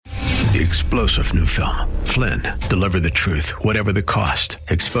The explosive new film, Flynn, deliver the truth, whatever the cost,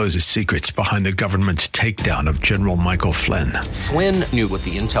 exposes secrets behind the government's takedown of General Michael Flynn. Flynn knew what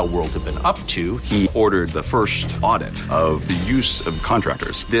the intel world had been up to. He ordered the first audit of the use of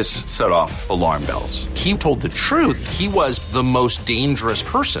contractors. This set off alarm bells. He told the truth. He was the most dangerous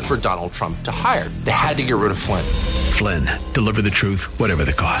person for Donald Trump to hire. They had to get rid of Flynn. Flynn, deliver the truth, whatever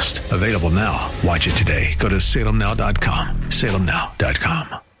the cost. Available now. Watch it today. Go to salemnow.com.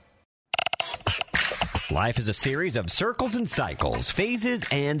 salemnow.com. Life is a series of circles and cycles, phases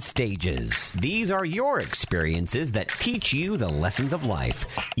and stages. These are your experiences that teach you the lessons of life.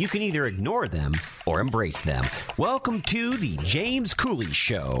 You can either ignore them or embrace them. Welcome to the James Cooley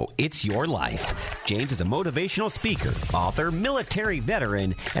Show. It's your life. James is a motivational speaker, author, military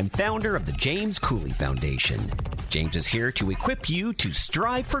veteran, and founder of the James Cooley Foundation. James is here to equip you to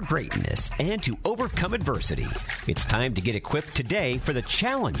strive for greatness and to overcome adversity. It's time to get equipped today for the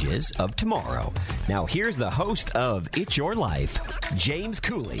challenges of tomorrow. Now, here's the host of It's Your Life, James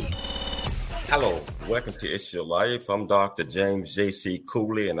Cooley. Hello, welcome to It's Your Life. I'm Dr. James J.C.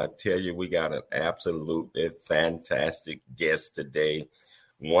 Cooley, and I tell you, we got an absolutely fantastic guest today.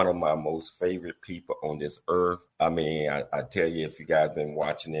 One of my most favorite people on this earth. I mean, I tell you, if you guys been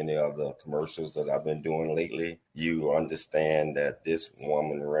watching any of the commercials that I've been doing lately, you understand that this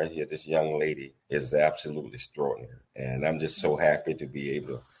woman right here, this young lady, is absolutely extraordinary. And I'm just so happy to be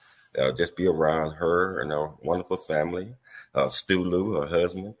able to just be around her and her wonderful family, Stu Lou, her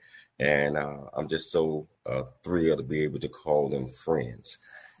husband. And I'm just so thrilled to be able to call them friends.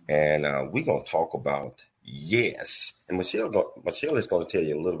 And we're going to talk about yes. And Michelle is going to tell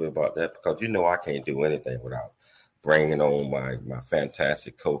you a little bit about that, because you know I can't do anything without bringing on my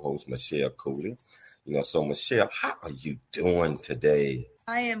fantastic co-host, Michelle Cooley. You know, so Michelle, how are you doing today?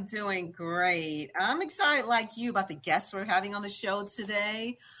 I am doing great. I'm excited like you about the guests we're having on the show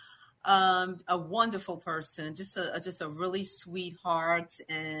today. A wonderful person, just a really sweetheart,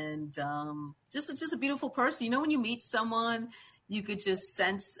 and just a beautiful person. You know, when you meet someone, you could just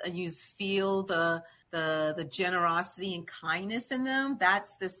sense and you feel the generosity and kindness in them.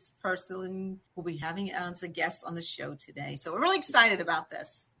 That's this person we'll be having as a guest on the show today. So we're really excited about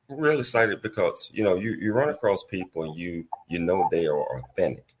this. I'm really excited because, you know, you run across people and you know they are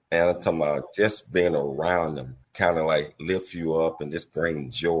authentic. And I'm talking about just being around them kind of like lift you up and just bring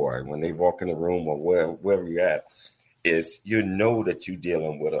joy. When they walk in the room or wherever you're at, is you know that you're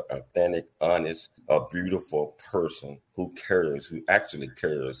dealing with an authentic, honest, a beautiful person who actually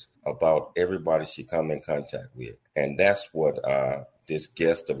cares about everybody she come in contact with. And that's what this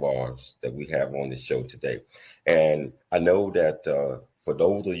guest of ours that we have on the show today. And I know that for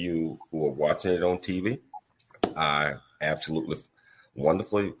those of you who are watching it on TV, I absolutely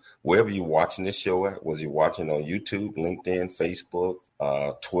wonderfully, wherever you're watching this show at, was you watching on YouTube, LinkedIn, Facebook,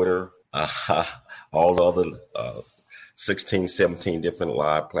 Twitter, all the other 16, 17 different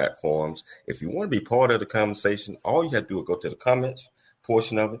live platforms. If you want to be part of the conversation, all you have to do is go to the comments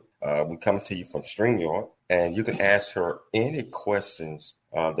portion of it. We come to you from StreamYard, and you can ask her any questions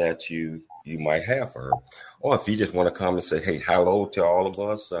that you might have for her. Or if you just want to come and say, hey, hello to all of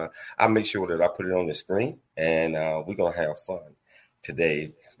us, I'll make sure that I put it on the screen, and we're going to have fun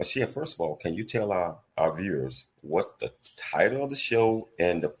today. Michelle, first of all, can you tell our viewers what the title of the show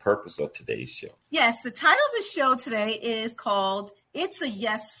and the purpose of today's show? Yes, the title of the show today is called It's a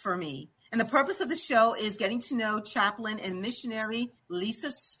Yes for Me. And the purpose of the show is getting to know chaplain and missionary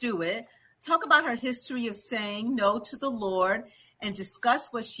Lisa Stewart, talk about her history of saying no to the Lord, and discuss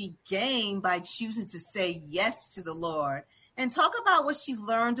what she gained by choosing to say yes to the Lord, and talk about what she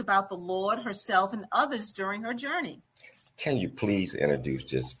learned about the Lord, herself, and others during her journey. Can you please introduce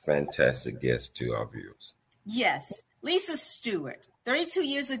this fantastic guest to our viewers? Yes, Lisa Stewart. 32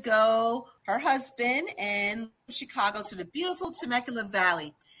 years ago, her husband and Chicago to the beautiful Temecula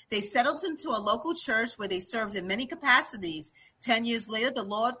Valley. They settled into a local church where they served in many capacities. 10 years later, the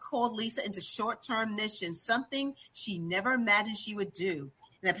Lord called Lisa into short-term mission, something she never imagined she would do.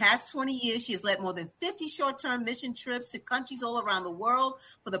 In the past 20 years, she has led more than 50 short-term mission trips to countries all around the world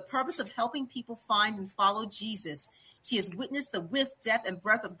for the purpose of helping people find and follow Jesus. She has witnessed the width, depth, and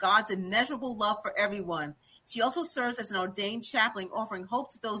breadth of God's immeasurable love for everyone. She also serves as an ordained chaplain, offering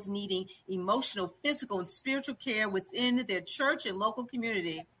hope to those needing emotional, physical, and spiritual care within their church and local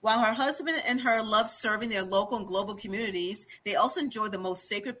community. While her husband and her love serving their local and global communities, they also enjoy the most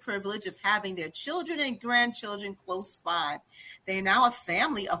sacred privilege of having their children and grandchildren close by. They are now a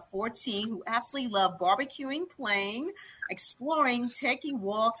family of 14 who absolutely love barbecuing, playing, exploring, taking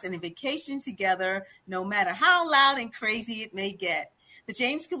walks, and a vacation together, no matter how loud and crazy it may get. The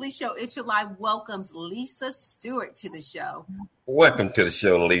James Cooley Show, It's Your Life welcomes Lisa Stewart to the show. Welcome to the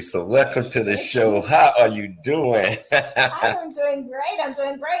show, Lisa. Welcome to the show. How are you doing? I'm doing great.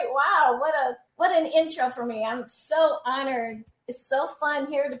 Wow, what an intro for me. I'm so honored. It's so fun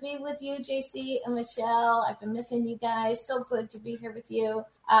here to be with you, JC and Michelle. I've been missing you guys. So good to be here with you.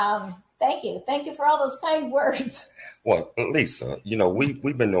 Thank you. Thank you for all those kind words. Well, Lisa,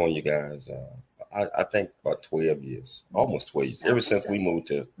 we've been knowing you guys, I think about 12 years, almost 12 years, ever since we moved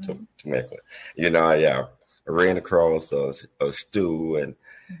to Temecula. I ran across a Stu and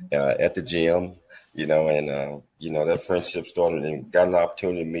at the gym, and that friendship started and got an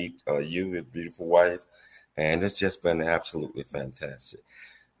opportunity to meet you, your beautiful wife. And it's just been absolutely fantastic.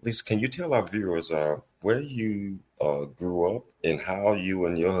 Lisa, can you tell our viewers where you grew up and how you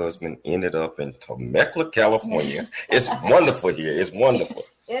and your husband ended up in Temecula, California? It's wonderful here. It's wonderful.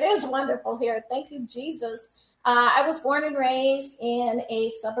 It is wonderful here. Thank you, Jesus. I was born and raised in a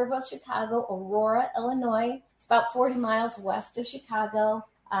suburb of Chicago, Aurora, Illinois. It's about 40 miles west of Chicago.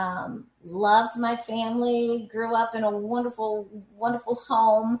 Loved my family, grew up in a wonderful, wonderful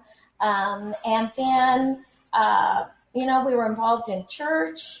home. And then, we were involved in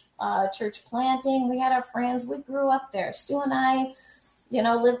church planting. We had our friends. We grew up there. Stu and I,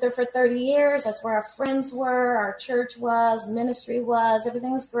 lived there for 30 years. That's where our friends were, our church was, ministry was,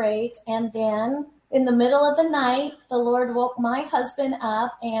 everything was great. And then in the middle of the night, the Lord woke my husband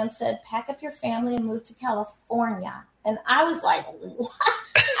up and said, pack up your family and move to California. And I was like, what?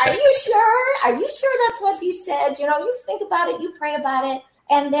 Are you sure? Are you sure that's what he said? You think about it, you pray about it.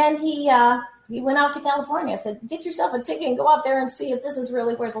 And then he went out to California. I said, get yourself a ticket and go out there and see if this is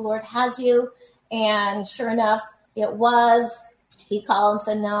really where the Lord has you. And sure enough, it was. He called and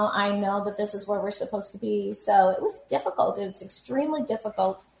said, no, I know that this is where we're supposed to be. So it was difficult. It was extremely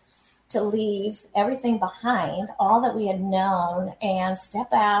difficult to leave everything behind, all that we had known, and step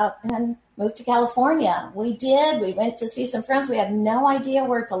out and move to California. We did. We went to see some friends. We had no idea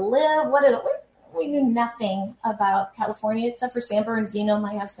where to live. We knew nothing about California except for San Bernardino.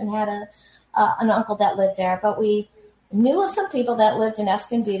 My husband had an uncle that lived there, but we knew of some people that lived in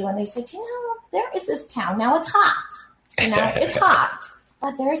Escondido, and they said, there is this town. Now it's hot. It's hot.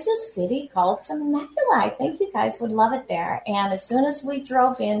 But there's this city called Temecula. I think you guys would love it there. And as soon as we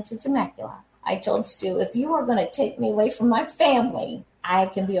drove into Temecula, I told Stu, if you are going to take me away from my family, I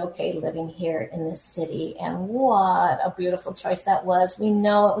can be okay living here in this city. And what a beautiful choice that was. We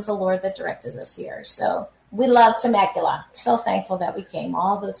know it was the Lord that directed us here. So we love Temecula. So thankful that we came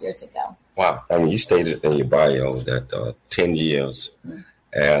all those years ago. Wow. You stated in your bio that 10 years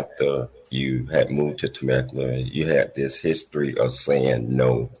after you had moved to Temecula, you had this history of saying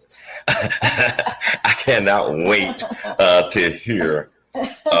no. I cannot wait to hear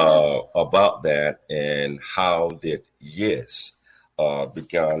about that and how did yes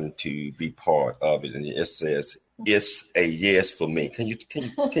begun to be part of it. And it says, it's a yes for me. Can you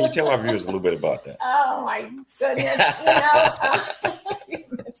tell our viewers a little bit about that? Oh my goodness.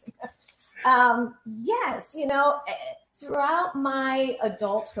 Yes, throughout my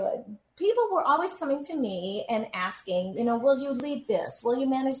adulthood, people were always coming to me and asking, will you lead this? Will you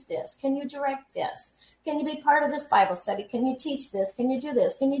manage this? Can you direct this? Can you be part of this Bible study? Can you teach this? Can you do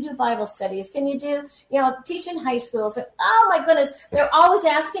this? Can you do Bible studies? Can you do, teach in high schools? Oh my goodness. They're always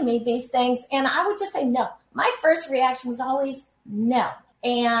asking me these things. And I would just say no. My first reaction was always no.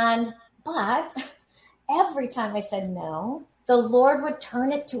 But every time I said no, the Lord would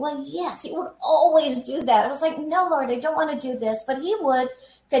turn it to a yes. He would always do that. I was like, no, Lord, I don't want to do this. But he would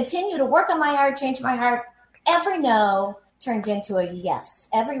continue to work on my heart, change my heart. Every no turned into a yes,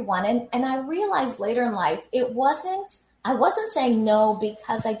 every one. And I realized later in life, I wasn't saying no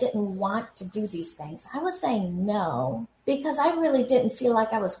because I didn't want to do these things. I was saying no because I really didn't feel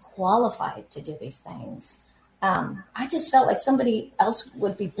like I was qualified to do these things. I just felt like somebody else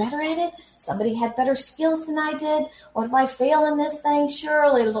would be better at it. Somebody had better skills than I did. What if I fail in this thing?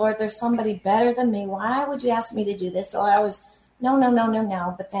 Surely, Lord, there's somebody better than me. Why would you ask me to do this? So I was, no.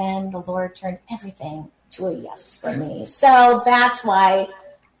 But then the Lord turned everything to a yes for me. So that's why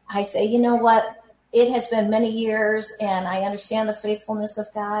I say, you know what? It has been many years, and I understand the faithfulness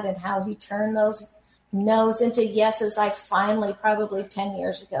of God and how he turned those no's into yeses. I finally, probably 10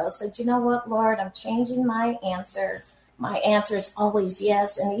 years ago, said, you know what, Lord, I'm changing my answer. My answer is always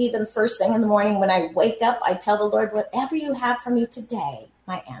yes. And even first thing in the morning when I wake up, I tell the Lord, whatever you have for me today,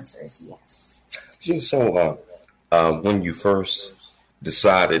 my answer is yes. So when you first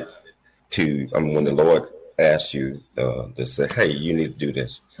decided to, when the Lord asked you to say, hey, you need to do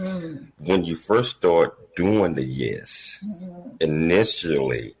this, when you first start doing the yes,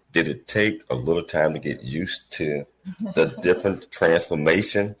 initially, did it take a little time to get used to the different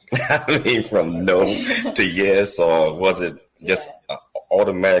transformation? I mean, from no to yes, or was it just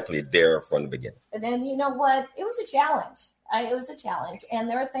automatically there from the beginning? And then, you know what? It was a challenge. It was a challenge. And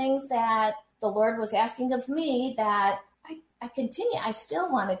there are things that the Lord was asking of me that I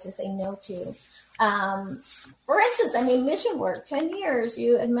still wanted to say no to. For instance, I mean, mission work, 10 years,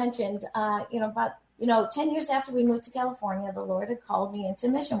 you had mentioned, about 10 years after we moved to California, the Lord had called me into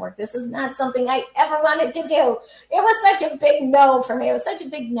mission work. This is not something I ever wanted to do. It was such a big no for me. It was such a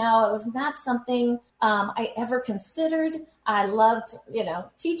big no. It was not something I ever considered. I loved,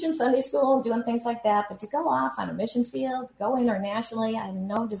 teaching Sunday school and doing things like that. But to go off on a mission field, go internationally, I had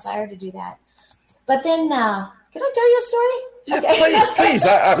no desire to do that. But then, can I tell you a story? Yeah, Okay. please.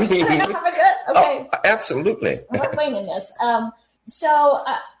 I mean, okay. Absolutely. We're winging this. So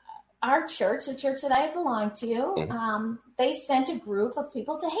our church, the church that I belong to, they sent a group of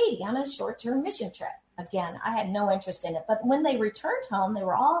people to Haiti on a short-term mission trip. Again, I had no interest in it. But when they returned home, they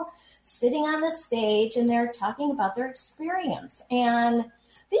were all sitting on the stage and they're talking about their experience. And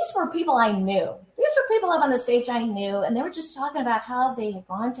these were people I knew. These were people up on the stage I knew, and they were just talking about how they had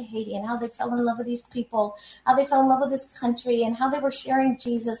gone to Haiti and how they fell in love with these people, how they fell in love with this country, and how they were sharing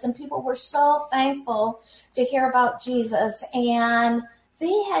Jesus. And people were so thankful to hear about Jesus. And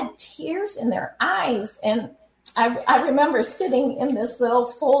they had tears in their eyes. And I remember sitting in this little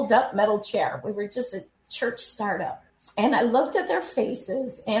fold-up metal chair. We were just a church startup. And I looked at their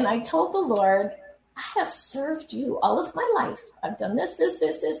faces, and I told the Lord, I have served you all of my life. I've done this.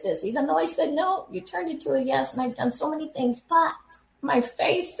 Even though I said no, you turned it to a yes, and I've done so many things, but my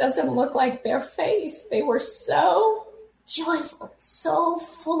face doesn't look like their face. They were so joyful, so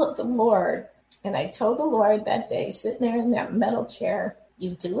full of the Lord. And I told the Lord that day, sitting there in that metal chair,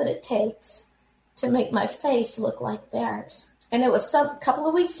 you do what it takes to make my face look like theirs. And it was a couple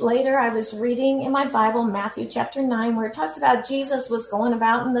of weeks later, I was reading in my Bible, Matthew chapter 9, where it talks about Jesus was going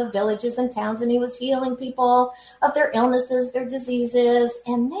about in the villages and towns, and he was healing people of their illnesses, their diseases.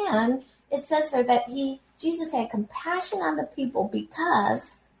 And then it says there that Jesus had compassion on the people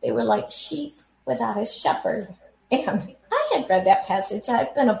because they were like sheep without a shepherd. And I had read that passage.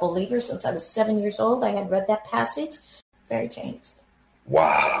 I've been a believer since I was 7 years old. I had read that passage. Very changed.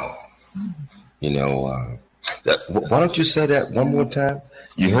 Wow. Why don't you say that one more time?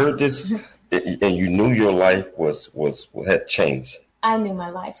 You heard this and you knew your life had changed. I knew my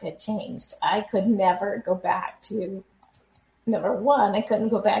life had changed. I could never go back to, number one, I couldn't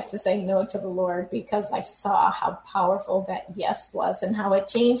go back to saying no to the Lord because I saw how powerful that yes was and how it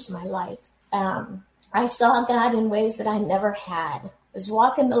changed my life. I saw God in ways that I never had. I was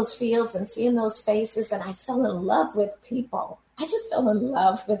walking those fields and seeing those faces, and I fell in love with people. I just fell in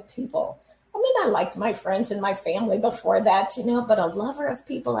love with people. I mean, I liked my friends and my family before that, but a lover of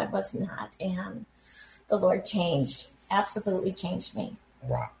people I was not. And the Lord absolutely changed me.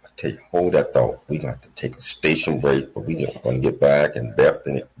 Wow. I tell you, hold that thought. We're going to take a station break, but we're going to get back. And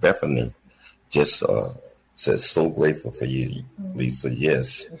Bethany just says, so grateful for you, Lisa.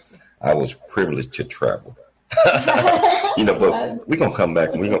 Yes, I was privileged to travel. But we're going to come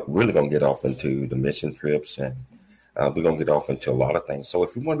back and we're really going to get off into the mission trips, and we're going to get off into a lot of things. So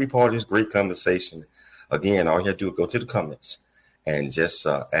if you want to be part of this great conversation, again, all you have to do is go to the comments and just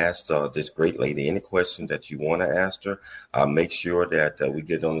ask this great lady any question that you want to ask her. Make sure that we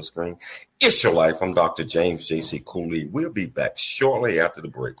get it on the screen. It's Your Life. I'm Dr. James J.C. Cooley. We'll be back shortly after the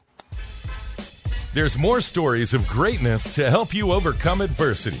break. There's more stories of greatness to help you overcome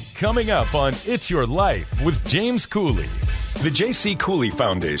adversity coming up on It's Your Life with James Cooley. The J.C. Cooley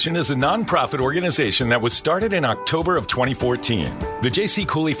Foundation is a nonprofit organization that was started in October of 2014. The J.C.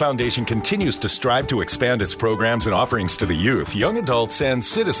 Cooley Foundation continues to strive to expand its programs and offerings to the youth, young adults, and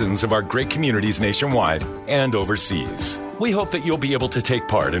citizens of our great communities nationwide and overseas. We hope that you'll be able to take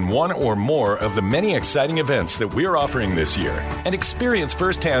part in one or more of the many exciting events that we're offering this year and experience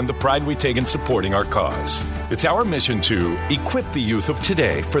firsthand the pride we take in supporting our cause. It's our mission to equip the youth of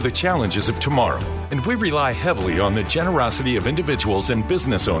today for the challenges of tomorrow, and we rely heavily on the generosity of individuals and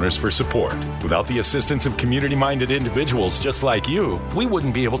business owners for support. Without the assistance of community-minded individuals just like you, we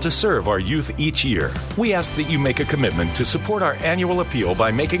wouldn't be able to serve our youth each year. We ask that you make a commitment to support our annual appeal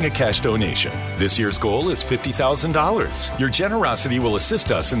by making a cash donation. This year's goal is $50,000. Your generosity will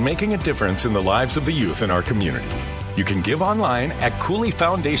assist us in making a difference in the lives of the youth in our community. You can give online at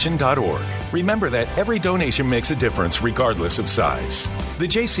CooleyFoundation.org. Remember that every donation makes a difference regardless of size. The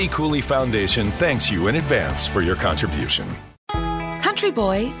J.C. Cooley Foundation thanks you in advance for your contribution. Country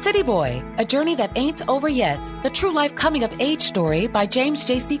Boy, City Boy, A Journey That Ain't Over Yet, the true life coming of age story by James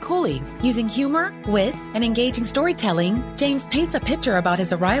J.C. Cooley. Using humor, wit, and engaging storytelling, James paints a picture about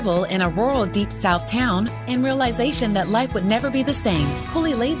his arrival in a rural deep south town and realization that life would never be the same.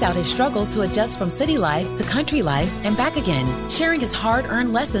 Cooley lays out his struggle to adjust from city life to country life and back again, sharing his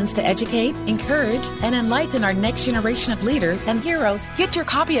hard-earned lessons to educate, encourage, and enlighten our next generation of leaders and heroes. Get your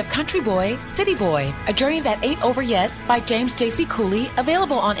copy of Country Boy, City Boy, A Journey That Ain't Over Yet by James J.C. Cooley,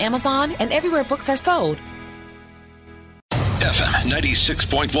 available on Amazon and everywhere books are sold. FM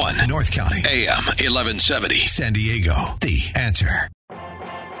 96.1 North County, AM 1170 San Diego. The Answer.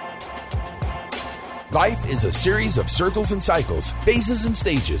 Life is a series of circles and cycles, phases and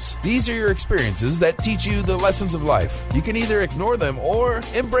stages. These are your experiences that teach you the lessons of life. You can either ignore them or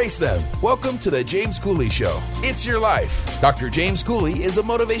embrace them. Welcome to the James Cooley Show. It's your life. Dr. James Cooley is a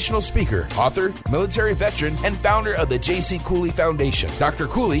motivational speaker, author, military veteran, and founder of the J.C. Cooley Foundation. Dr.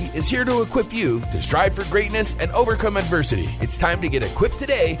 Cooley is here to equip you to strive for greatness and overcome adversity. It's time to get equipped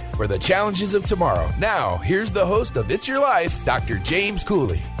today for the challenges of tomorrow. Now, here's the host of It's Your Life, Dr. James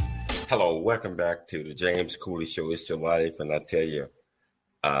Cooley. Hello, welcome back to the James Cooley Show. It's your life. And I tell you,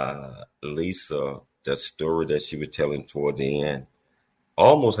 Lisa, that story that she was telling toward the end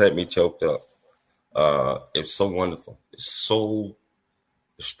almost had me choked up. It's so wonderful. It's so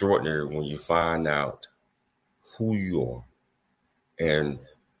extraordinary when you find out who you are and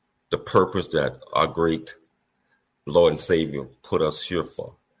the purpose that our great Lord and Savior put us here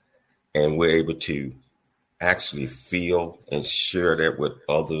for. And we're able to actually feel and share that with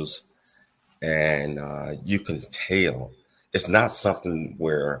others. And you can tell it's not something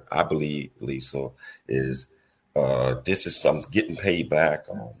where I believe, Lisa, is this is some getting paid back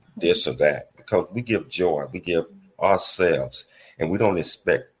on this or that, because we give joy, we give ourselves, and we don't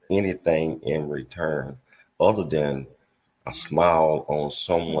expect anything in return other than a smile on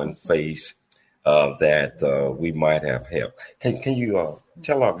someone's face that we might have helped. Can you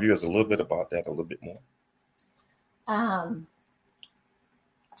tell our viewers a little bit about that a little bit more?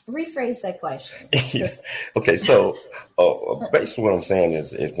 Rephrase that question. Okay, so basically what I'm saying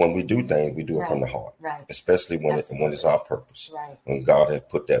is when we do things, we do it from the heart, right? Especially when it's our purpose, right? When God has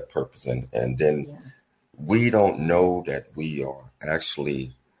put that purpose in, and then we don't know that we are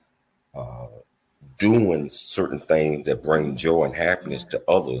actually doing certain things that bring joy and happiness to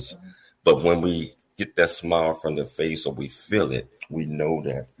others. But when we get that smile from their face or we feel it, we know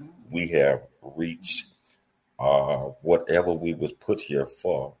that we have reached whatever we was put here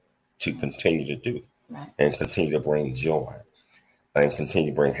for to continue to do, and continue to bring joy and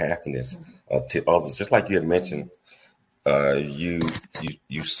continue to bring happiness to others. Just like you had mentioned,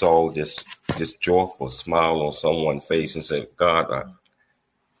 you saw this joyful smile on someone's face and said, God,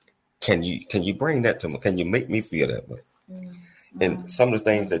 can you bring that to me? Can you make me feel that way? And some of the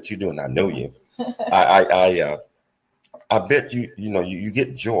things that you do, and I know you, I bet you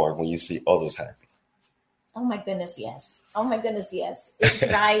get joy when you see others happy. Oh my goodness, yes. Oh my goodness, yes. It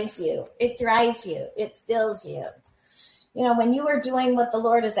drives you. It drives you. It fills you. You know, when you are doing what the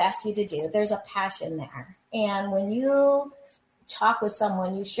Lord has asked you to do, there's a passion there. And when you talk with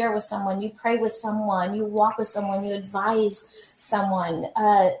someone, you share with someone, you pray with someone, you walk with someone, you advise someone,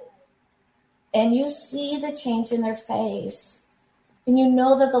 and you see the change in their face, and you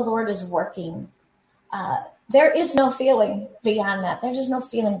know that the Lord is working, there is no feeling beyond that. There's just no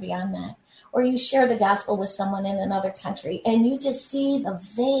feeling beyond that. Or you share the gospel with someone in another country and you just see the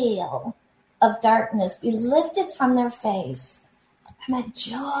veil of darkness be lifted from their face and the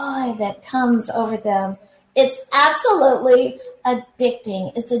joy that comes over them. It's absolutely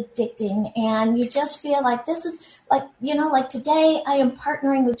addicting. It's addicting. And you just feel like this is like today I am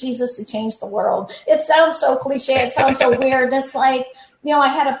partnering with Jesus to change the world. It sounds so cliche. It sounds so weird. It's like, I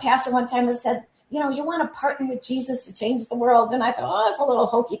had a pastor one time that said, you want to partner with Jesus to change the world. And I thought, it's a little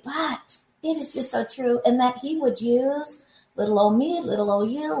hokey, but it is just so true. And that he would use little old me, little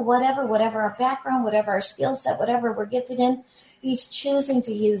old you, whatever our background, whatever our skill set, whatever we're gifted in, he's choosing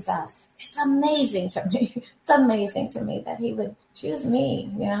to use us. It's amazing to me. It's amazing to me that he would choose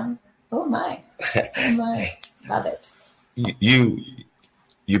me, Oh my. Love it. You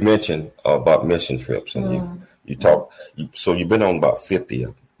mentioned about mission trips and you talk, so you've been on about 50 of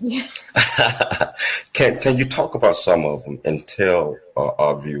them. Yeah. Can you talk about some of them and tell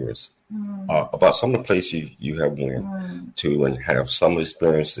our viewers about some of the places you have went to and have some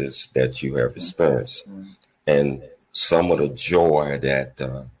experiences that you have experienced and some of the joy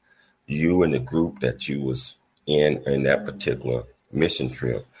that you and the group that you was in that particular mission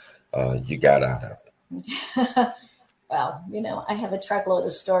trip you got out of it? well, I have a truckload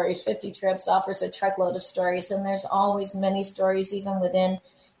of stories. 50 trips offers a truckload of stories, and there's always many stories even within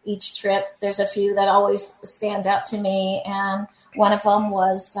each trip. There's a few that always stand out to me, and one of them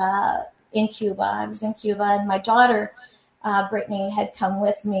was in Cuba. I was in Cuba, and my daughter, Brittany, had come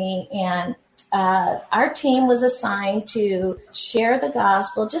with me, and our team was assigned to share the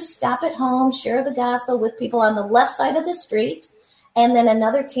gospel, just stop at home, share the gospel with people on the left side of the street. And then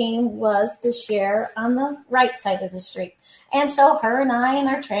another team was to share on the right side of the street. And so her and I and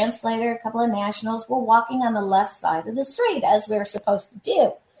our translator, a couple of nationals, were walking on the left side of the street as we were supposed to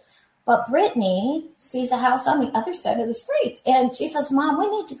do. But Brittany sees a house on the other side of the street. And she says, Mom, we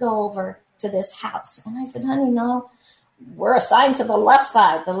need to go over to this house. And I said, honey, no, we're assigned to the left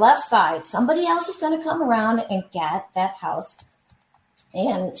side. Somebody else is going to come around and get that house.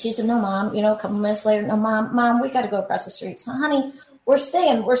 And she said, no, Mom, a couple minutes later, no, Mom, we got to go across the street. So, honey, we're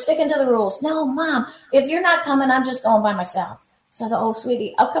sticking to the rules. No, Mom, if you're not coming, I'm just going by myself. So I thought, oh,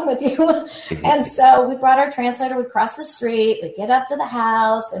 sweetie, I'll come with you. And so we brought our translator, we cross the street, we get up to the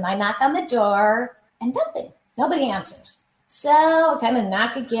house, and I knock on the door, and nobody answers. So I kind of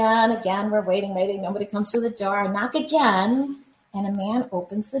knock again, we're waiting, nobody comes to the door. I knock again, and a man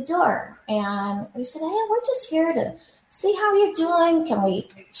opens the door. And we said, hey, we're just here to see how you're doing. Can we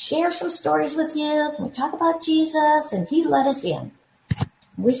share some stories with you? Can we talk about Jesus? And he let us in.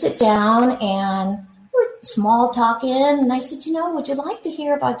 We sit down and we're small talking. And I said, would you like to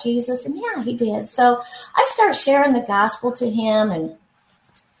hear about Jesus? And yeah, he did. So I start sharing the gospel to him, and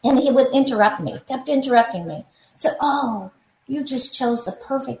he would kept interrupting me. So, oh, you just chose the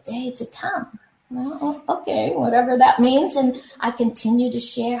perfect day to come. Well, okay, whatever that means. And I continue to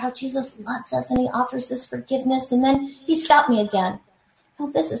share how Jesus loves us and he offers this forgiveness. And then he stopped me again. Oh,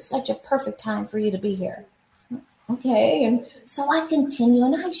 this is such a perfect time for you to be here. Okay, and so I continue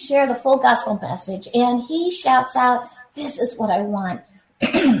and I share the full gospel message. And he shouts out, this is what I want.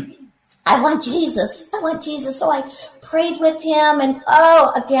 I want Jesus. So I prayed with him. And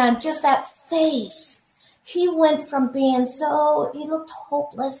again, just that face. He went from being he looked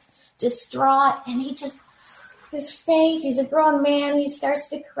hopeless, distraught, and his face, he's a grown man, he starts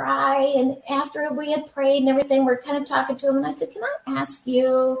to cry. And after we had prayed and everything, we're kind of talking to him, and I said, can I ask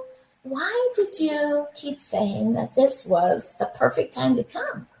you, why did you keep saying that this was the perfect time to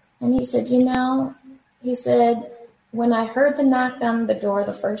come? And he said, when I heard the knock on the door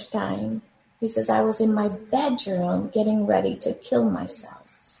the first time, he says, I was in my bedroom getting ready to kill myself.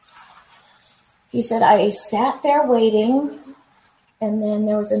 He said, I sat there waiting, and then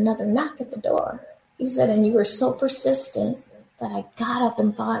there was another knock at the door. He said, and you were so persistent that I got up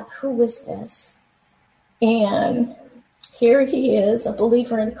and thought, who is this? And here he is, a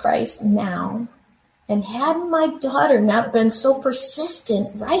believer in Christ now. And had my daughter not been so persistent,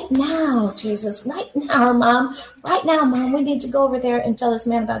 right now, Jesus, right now, Mom, we need to go over there and tell this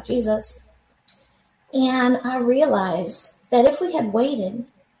man about Jesus. And I realized that if we had waited,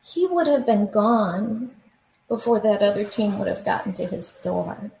 he would have been gone before that other team would have gotten to his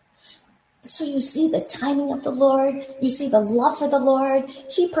door. So you see the timing of the Lord. You see the love for the Lord.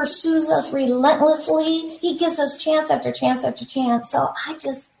 He pursues us relentlessly. He gives us chance after chance after chance. So I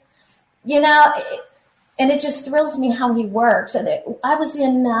just, and it just thrills me how he works. And I was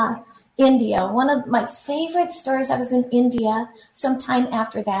in India. One of my favorite stories, I was in India sometime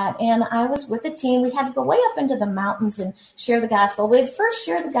after that, and I was with a team. We had to go way up into the mountains and share the gospel. We'd first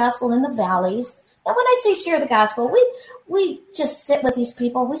share the gospel in the valleys. And when I say share the gospel, we just sit with these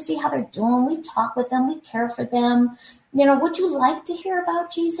people. We see how they're doing. We talk with them. We care for them. Would you like to hear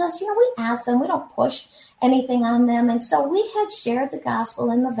about Jesus? We ask them. We don't push anything on them. And so we had shared the gospel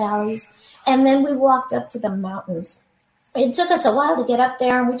in the valleys, and then we walked up to the mountains. It took us a while to get up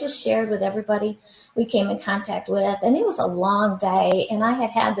there, and we just shared with everybody we came in contact with. And it was a long day, and I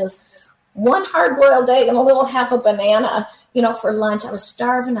had this one hard-boiled egg and a little half a banana, for lunch. I was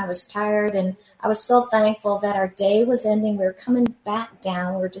starving, I was tired, and I was so thankful that our day was ending. We were coming back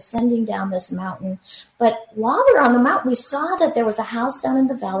down. We were descending down this mountain. But while we were on the mountain, we saw that there was a house down in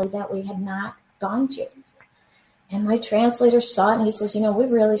the valley that we had not gone to. And my translator saw it, and he says, we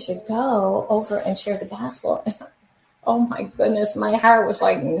really should go over and share the gospel. Oh my goodness, my heart was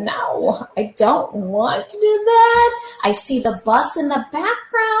like, no, I don't want to do that. I see the bus in the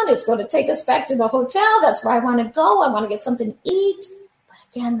background. It's going to take us back to the hotel. That's where I want to go. I want to get something to eat. But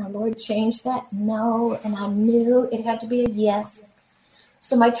again, the Lord changed that no, and I knew it had to be a yes.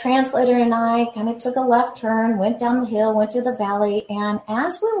 So my translator and I kind of took a left turn, went down the hill, went to the valley. And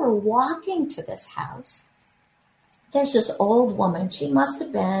as we were walking to this house, there's this old woman. She must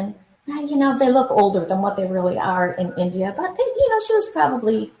have been, they look older than what they really are in India, but she was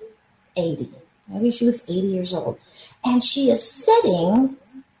probably 80, Maybe she was 80 years old. And she is sitting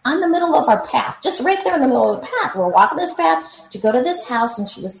on the middle of our path, just right there in the middle of the path. We're walking this path to go to this house, and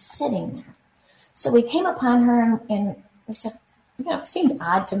she was sitting there. So we came upon her, and we said, it seemed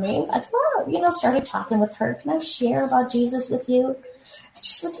odd to me. I said, started talking with her. Can I share about Jesus with you? And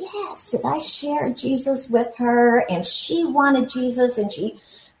she said, yes. And I shared Jesus with her, and she wanted Jesus, and she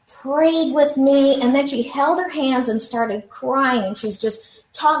prayed with me. And then she held her hands and started crying, and she's just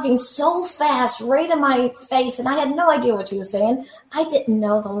talking so fast right in my face, and I had no idea what she was saying. I didn't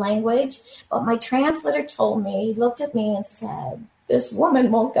know the language, but my translator told me, he looked at me and said, this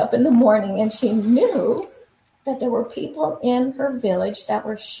woman woke up in the morning and she knew that there were people in her village that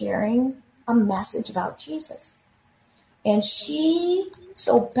were sharing a message about Jesus. And she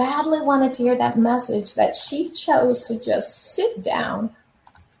so badly wanted to hear that message that she chose to just sit down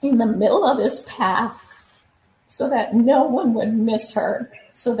in the middle of this path so that no one would miss her,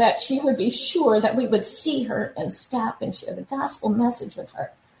 so that she would be sure that we would see her and stop and share the gospel message with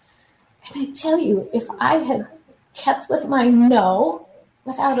her. And I tell you, if I had kept with my no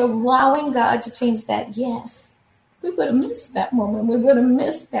without allowing God to change that yes, we would have missed that moment. We would have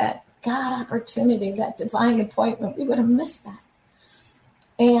missed that God opportunity, that divine appointment. We would have missed that.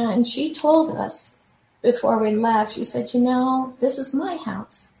 And she told us before we left, she said, this is my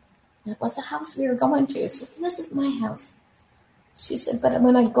house. It was a house we were going to. She said, this is my house. She said, but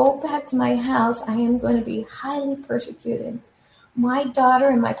when I go back to my house, I am going to be highly persecuted. My daughter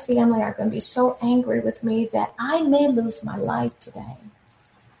and my family are going to be so angry with me that I may lose my life today.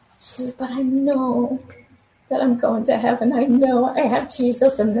 She said, but I know that I'm going to heaven. I know I have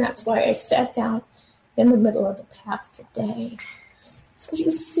Jesus, and that's why I sat down in the middle of the path today. So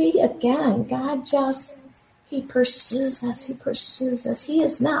you see, again, God He pursues us. He pursues us. He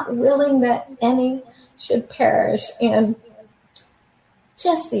is not willing that any should perish. And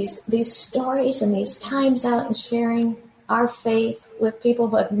just these stories and these times out and sharing our faith with people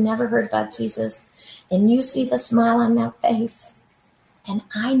who have never heard about Jesus, and you see the smile on that face. And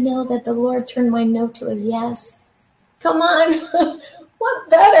I know that the Lord turned my no to a yes. Come on. What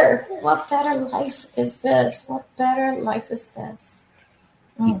better life is this? What better life is this?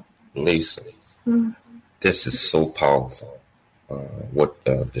 Lisa, this is so powerful. What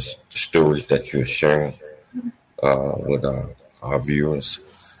the stories that you're sharing with our viewers.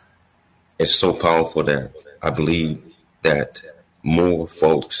 It's so powerful that I believe that more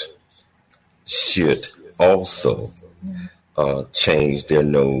folks should also change their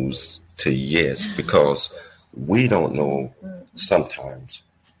no's to yes, because we don't know sometimes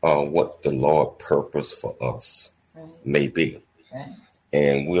what the Lord purpose for us may be.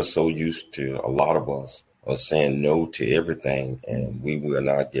 And we're so used to, a lot of us are saying no to everything, and we will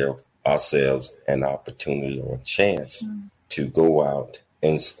not give ourselves an opportunity or a chance to go out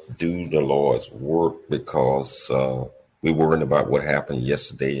and do the Lord's work because we're worrying about what happened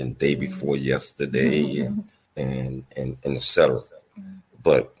yesterday and day before yesterday and et cetera.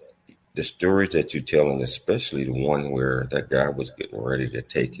 But the stories that you're telling, especially the one where that guy was getting ready to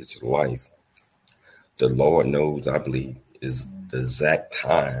take his life, the Lord knows, I believe, is the exact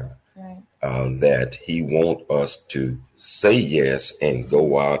time that he wants us to say yes and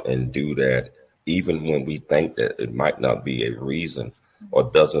go out and do that, even when we think that it might not be a reason or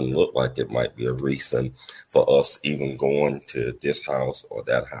doesn't look like it might be a reason for us even going to this house or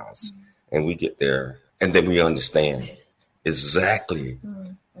that house. And we get there and then we understand exactly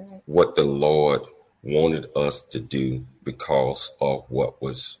what the Lord wanted us to do because of what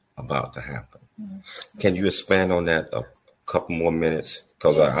was about to happen. Can you expand on that a couple more minutes?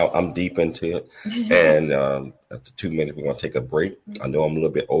 Because I'm deep into it. And after 2 minutes, we're going to take a break. I know I'm a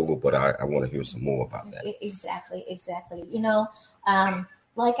little bit over, but I want to hear some more about that. Exactly. You know,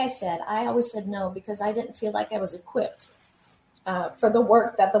 like I said, I always said no because I didn't feel like I was equipped for the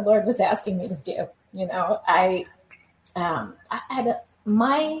work that the Lord was asking me to do. You know, I had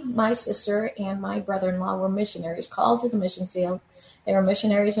my sister and my brother-in-law were missionaries called to the mission field. They were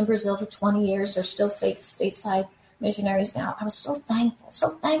missionaries in Brazil for 20 years. They're still stateside missionaries now. I was so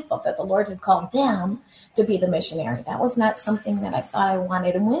thankful that the Lord had called them to be the missionary. That was not something that I thought I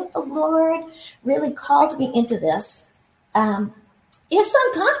wanted. And when the Lord really called me into this, it's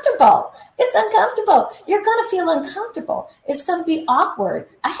uncomfortable. You're going to feel uncomfortable. It's going to be awkward.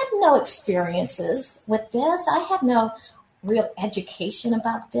 I had no experiences with this. I had no real education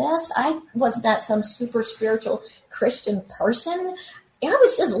about this. I was not some super spiritual Christian person. I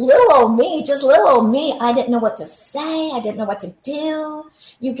was just little old me. I didn't know what to say. I didn't know what to do.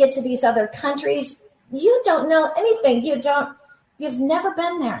 You get to these other countries, you don't know anything. You've never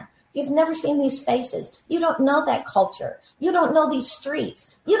been there. You've never seen these faces. You don't know that culture. You don't know these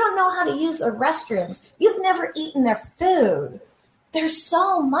streets. You don't know how to use the restrooms. You've never eaten their food. There's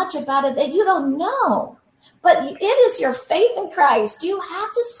so much about it that you don't know. But it is your faith in Christ. You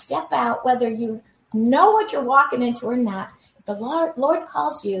have to step out, whether you know what you're walking into or not. If the Lord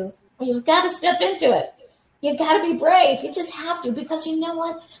calls you, you've got to step into it. You got to be brave. You just have to, because you know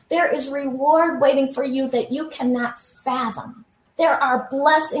what? There is reward waiting for you that you cannot fathom. There are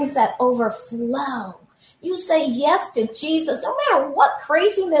blessings that overflow. You say yes to Jesus, no matter what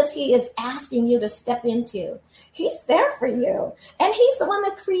craziness he is asking you to step into. He's there for you. And he's the one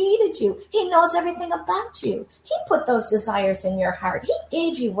that created you. He knows everything about you. He put those desires in your heart. He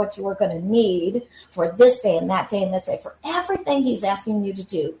gave you what you were going to need for this day and that day and that day. For everything he's asking you to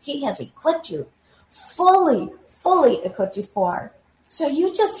do, he has equipped you, fully equipped you for. So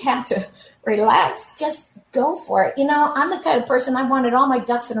you just have to relax. Just go for it. You know, I'm the kind of person, I wanted all my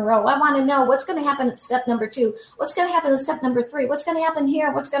ducks in a row. I want to know what's going to happen at step number 2. What's going to happen at step number 3? What's going to happen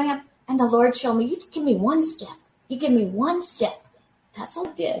here? What's going to happen? And the Lord showed me, you give me one step. You give me one step. That's all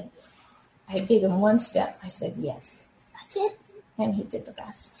I did. I gave him one step. I said, yes, that's it. And he did the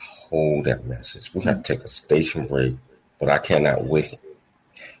rest. Hold that message. We have to take a station break, but I cannot wait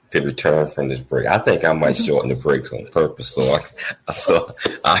to return from this break. I think I might shorten the breaks on purpose so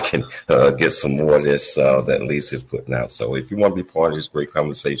I can get some more of this that Lisa's putting out. So if you want to be part of this great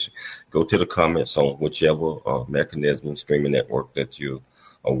conversation, go to the comments on whichever mechanism, streaming network that you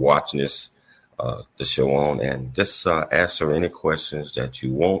are watching this the show on, and just answer any questions that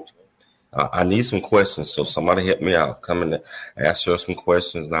you want. I need some questions, so somebody help me out. Come and ask her some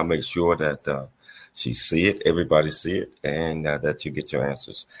questions, and I'll make sure that she see it, everybody see it, and that you get your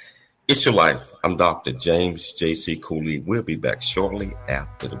answers. It's Your Life. I'm Dr. James J.C. Cooley. We'll be back shortly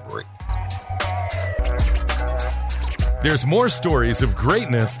after the break. There's more stories of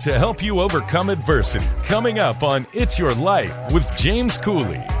greatness to help you overcome adversity. Coming up on It's Your Life with James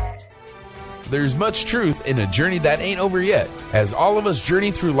Cooley. There's much truth in a journey that ain't over yet, as all of us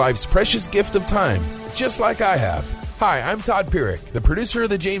journey through life's precious gift of time, just like I have. Hi, I'm Todd Pierick, the producer of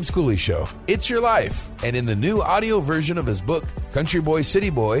The James Cooley Show. It's Your Life. And in the new audio version of his book, Country Boy,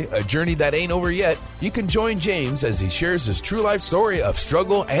 City Boy, A Journey That Ain't Over Yet, you can join James as he shares his true life story of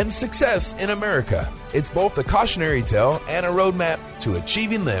struggle and success in America. It's both a cautionary tale and a roadmap to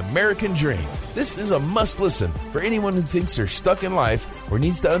achieving the American dream. This is a must listen for anyone who thinks they're stuck in life or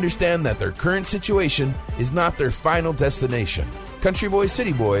needs to understand that their current situation is not their final destination. Country Boy,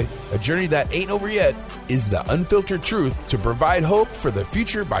 City Boy, A Journey That Ain't Over Yet is the unfiltered truth to provide hope for the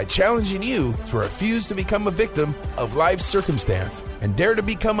future by challenging you to refuse to become a victim of life's circumstance and dare to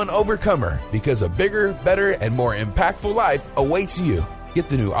become an overcomer, because a bigger, better, and more impactful life awaits you. Get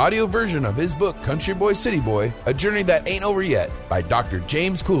the new audio version of his book, Country Boy, City Boy, A Journey That Ain't Over Yet by Dr.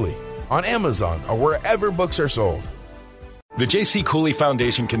 James Cooley on Amazon or wherever books are sold. The J.C. Cooley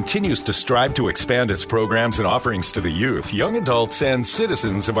Foundation continues to strive to expand its programs and offerings to the youth, young adults, and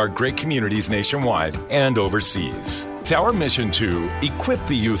citizens of our great communities nationwide and overseas. It's our mission to equip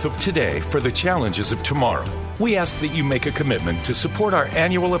the youth of today for the challenges of tomorrow. We ask that you make a commitment to support our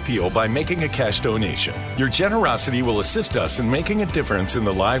annual appeal by making a cash donation. Your generosity will assist us in making a difference in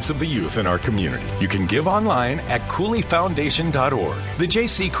the lives of the youth in our community. You can give online at CooleyFoundation.org. The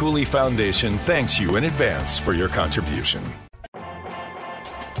J.C. Cooley Foundation thanks you in advance for your contribution.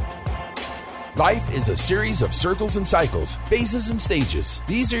 Life is a series of circles and cycles, phases and stages.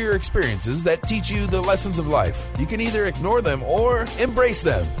 These are your experiences that teach you the lessons of life. You can either ignore them or embrace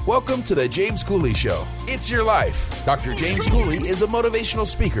them. Welcome to The James Cooley Show. It's Your Life. Dr. James Cooley is a motivational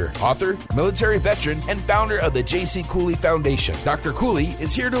speaker, author, military veteran, and founder of the J.C. Cooley Foundation. Dr. Cooley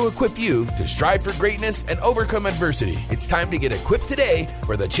is here to equip you to strive for greatness and overcome adversity. It's time to get equipped today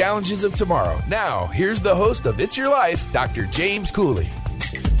for the challenges of tomorrow. Now, here's the host of It's Your Life, Dr. James Cooley.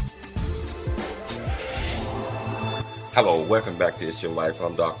 Hello, welcome back to It's Your Life.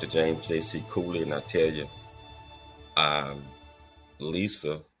 I'm Dr. James J.C. Cooley, and I tell you,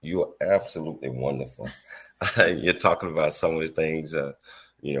 Lisa, you are absolutely wonderful. You're talking about some of the things,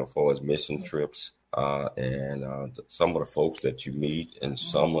 for as mission trips and some of the folks that you meet and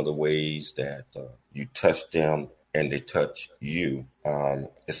some of the ways that you touch them and they touch you.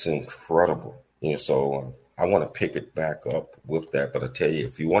 It's incredible. So I want to pick it back up with that. But I tell you,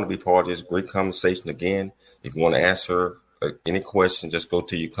 if you want to be part of this great conversation again, if you want to ask her any question, just go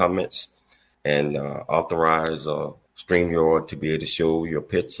to your comments and authorize StreamYard to be able to show your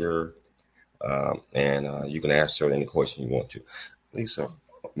picture. And you can ask her any question you want to. Lisa,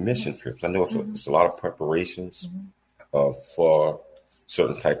 mission trips. I know it's a lot of preparations for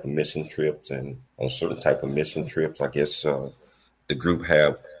certain type of mission trips. And on certain type of mission trips, I guess the group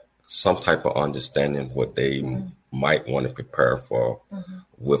have some type of understanding what they might want to prepare for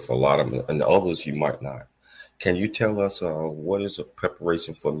with a lot of them, and others you might not. Can you tell us what is a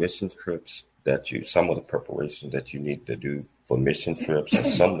preparation for mission trips some of the preparations that you need to do for mission trips and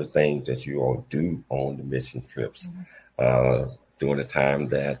some of the things that you all do on the mission trips during the time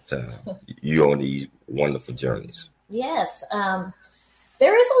that you're on these wonderful journeys? Yes.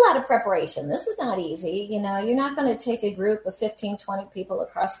 There is a lot of preparation. This is not easy. You know, you're not going to take a group of 15, 20 people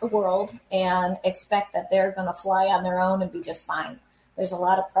across the world and expect that they're going to fly on their own and be just fine. There's a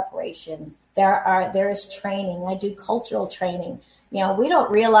lot of preparation. There is training. I do cultural training. You know, we don't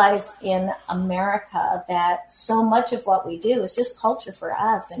realize in America that so much of what we do is just culture for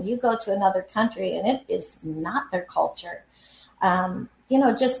us. And you go to another country and it is not their culture. You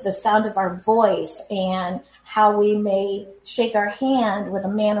know, just the sound of our voice and how we may shake our hand with a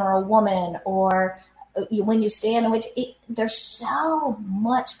man or a woman, or when you stand, there's so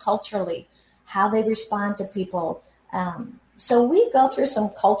much culturally how they respond to people. So we go through some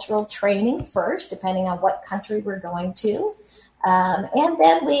cultural training first, depending on what country we're going to. And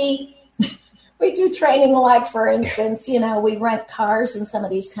then we do training, like, for instance, you know, we rent cars in some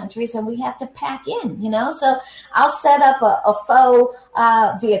of these countries and we have to pack in, you know. So I'll set up a faux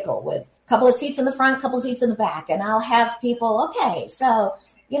vehicle with a couple of seats in the front, a couple of seats in the back. And I'll have people, okay, so,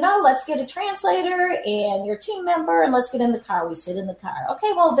 you know, let's get a translator and your team member and let's get in the car. We sit in the car.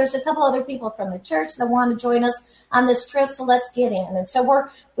 Okay, well, there's a couple other people from the church that want to join us on this trip, so let's get in. And so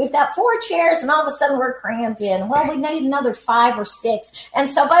we've got 4 chairs and all of a sudden we're crammed in. Well, we need another 5 or 6. And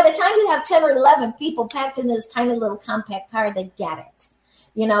so by the time you have 10 or 11 people packed in this tiny little compact car, they get it.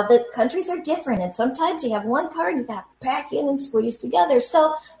 You know, the countries are different, and sometimes you have one car and you got to pack in and squeeze together.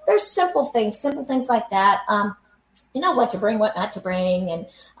 So there's simple things like that. You know, what to bring, what not to bring,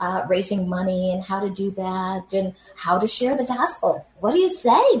 and raising money and how to do that, and how to share the gospel. What do you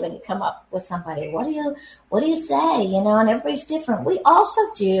say when you come up with somebody? What do you say? You know, and everybody's different. We also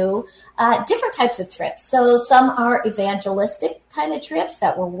do different types of trips. So some are evangelistic kind of trips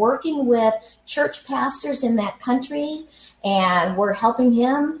that we're working with church pastors in that country, and we're helping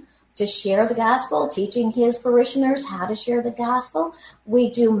him to share the gospel, teaching his parishioners how to share the gospel.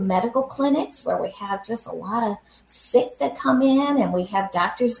 We do medical clinics where we have just a lot of sick that come in, and we have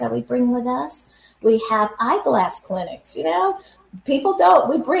doctors that we bring with us. We have eyeglass clinics, you know.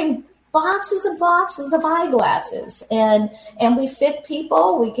 We bring boxes of eyeglasses, and we fit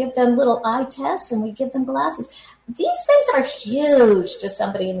people. We give them little eye tests, and we give them glasses. These things are huge to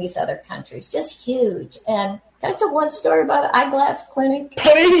somebody in these other countries, just huge. And can I tell one story about an eyeglass clinic?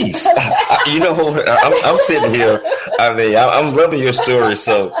 Please. You know, I'm sitting here. I mean, I'm loving your story.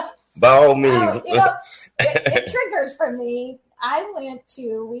 So by all means. You know, it triggered for me.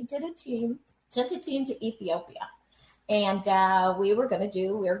 We took a team to Ethiopia. And we were going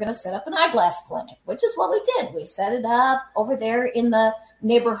to set up an eyeglass clinic, which is what we did. We set it up over there in the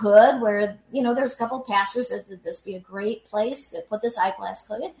neighborhood where, you know, there's a couple of pastors that said this would be a great place to put this eyeglass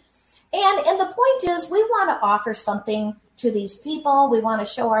clinic. And the point is, we want to offer something to these people. We want to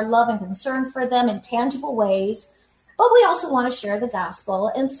show our love and concern for them in tangible ways, but we also want to share the gospel.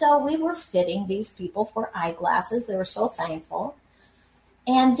 And so we were fitting these people for eyeglasses. They were so thankful.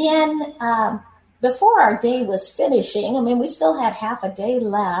 And then before our day was finishing, I mean, we still had half a day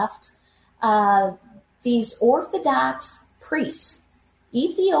left, these Orthodox priests,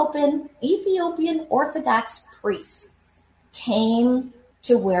 Ethiopian Orthodox priests, came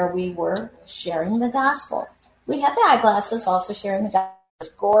to where we were sharing the gospel. We had the eyeglasses also sharing the gospel. It's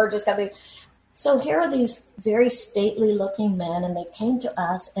gorgeous. So here are these very stately looking men, and they came to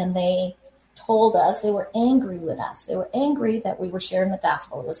us and they told us they were angry with us. They were angry that we were sharing the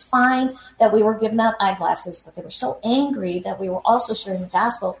gospel. It was fine that we were giving out eyeglasses, but they were so angry that we were also sharing the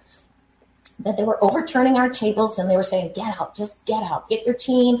gospel that they were overturning our tables, and they were saying, get out, just get out. Get your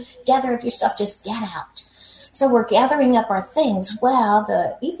team, gather up your stuff, just get out. So we're gathering up our things. Well,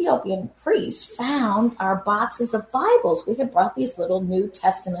 the Ethiopian priests found our boxes of Bibles. We had brought these little New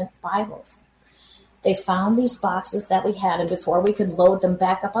Testament Bibles. They found these boxes that we had, and before we could load them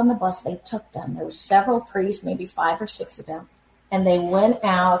back up on the bus, they took them. There were several priests, maybe 5 or 6 of them, and they went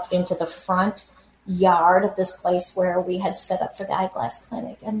out into the front yard of this place where we had set up for the eyeglass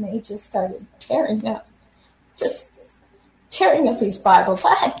clinic, and they just started tearing up these Bibles.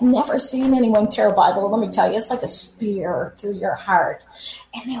 I had never seen anyone tear a Bible. Let me tell you, it's like a spear through your heart.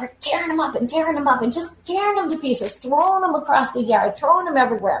 And they were tearing them up and just tearing them to pieces, throwing them across the yard, throwing them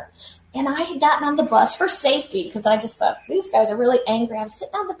everywhere. And I had gotten on the bus for safety because I just thought, these guys are really angry. I was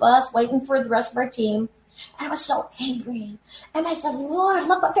sitting on the bus waiting for the rest of our team. And I was so angry. And I said, Lord,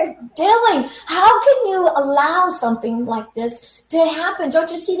 look what they're doing. How can you allow something like this to happen?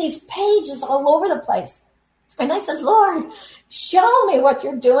 Don't you see these pages all over the place? And I said, Lord, show me what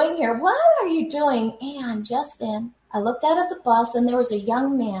you're doing here. What are you doing? And just then, I looked out at the bus, and there was a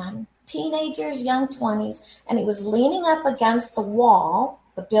young man, teenagers, young 20s, and he was leaning up against the wall,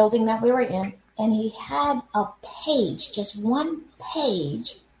 the building that we were in, and he had a page, just one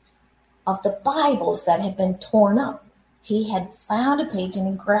page of the Bibles that had been torn up. He had found a page and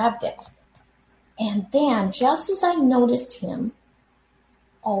he grabbed it. And then, just as I noticed him,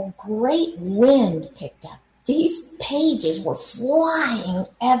 a great wind picked up. These pages were flying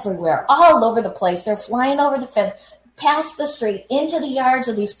everywhere, all over the place. They're flying over the fence, past the street, into the yards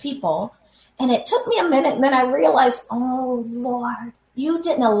of these people. And it took me a minute, and then I realized, oh, Lord, you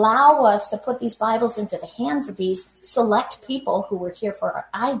didn't allow us to put these Bibles into the hands of these select people who were here for our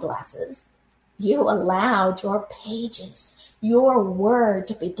eyeglasses. You allowed your pages, your word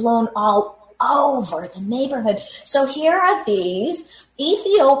to be blown all over the neighborhood. So here are these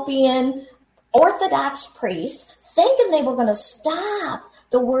Ethiopian Orthodox priests thinking they were going to stop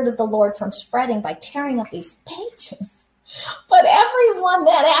the word of the Lord from spreading by tearing up these pages. But everyone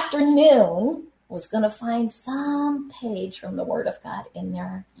that afternoon was going to find some page from the Word of God in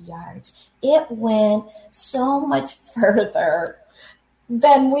their yards. It went so much further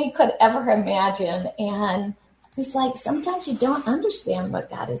than we could ever imagine. And it's like, sometimes you don't understand what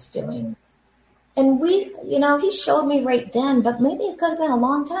God is doing. And he showed me right then, but maybe it could have been a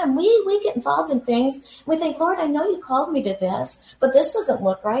long time. We get involved in things. We think, Lord, I know you called me to this, but this doesn't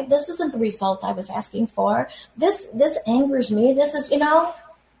look right. This isn't the result I was asking for. This angers me. This is,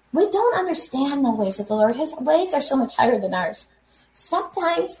 we don't understand the ways of the Lord. His ways are so much higher than ours.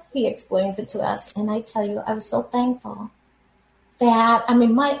 Sometimes he explains it to us. And I tell you, I was so thankful that,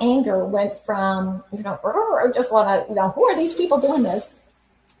 my anger went from, I just want to, who are these people doing this?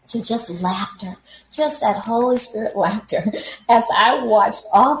 To just laughter, just that Holy Spirit laughter as I watched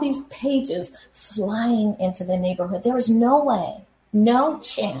all these pages flying into the neighborhood. There was no way, no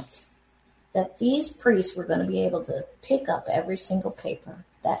chance that these priests were going to be able to pick up every single paper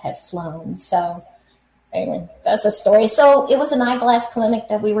that had flown. So anyway, that's a story. So it was an eyeglass clinic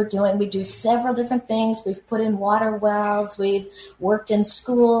that we were doing. We do several different things. We've put in water wells. We've worked in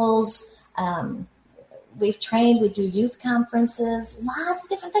schools. We've trained, we do youth conferences, lots of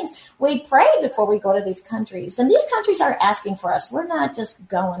different things. We pray before we go to these countries. And these countries are asking for us. We're not just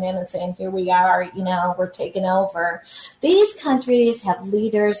going in and saying, here we are, we're taking over. These countries have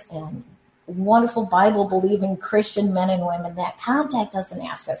leaders and wonderful Bible-believing Christian men and women that contact us and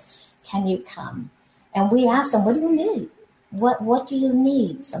ask us, can you come? And we ask them, what do you need? What do you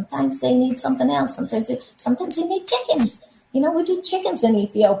need? Sometimes they need something else. Sometimes they need chickens. We do chickens in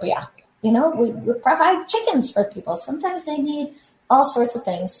Ethiopia. We provide chickens for people. Sometimes they need all sorts of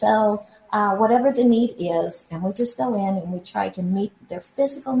things. So whatever the need is, and we just go in and we try to meet their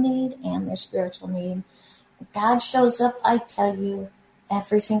physical need and their spiritual need. God shows up, I tell you,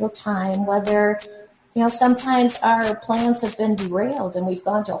 every single time, whether, sometimes our plans have been derailed and we've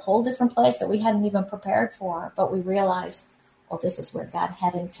gone to a whole different place that we hadn't even prepared for, but we realize, this is where God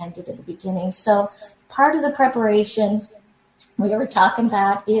had intended at the beginning. So part of the preparation we were talking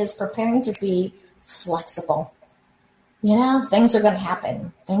about is preparing to be flexible. Things are going to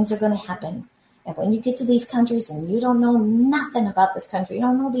happen. Things are going to happen. And when you get to these countries and you don't know nothing about this country, you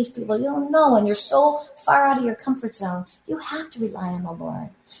don't know these people, you don't know, and you're so far out of your comfort zone, you have to rely on the Lord.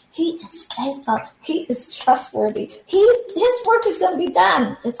 He is faithful. He is trustworthy. His work is going to be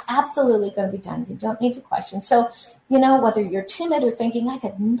done. It's absolutely going to be done. You don't need to question. So, whether you're timid or thinking, I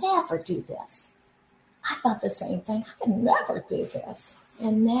could never do this. I thought the same thing. I could never do this.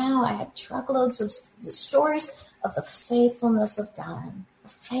 And now I have truckloads of the stories of the faithfulness of God. The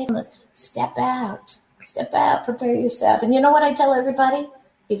faithfulness. Step out, prepare yourself. And you know what I tell everybody?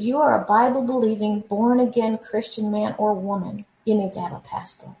 If you are a Bible-believing, born-again Christian man or woman, you need to have a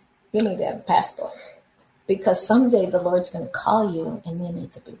passport. You need to have a passport. Because someday the Lord's going to call you and you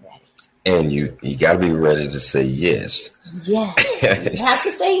need to be ready. And you got to be ready to say yes. Yes. You have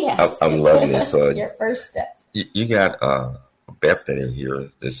to say yes. I'm loving this. Your first step. You got Bethany here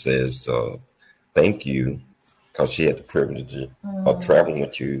that says thank you, because she had the privilege of traveling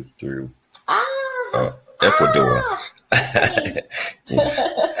with you through Ecuador.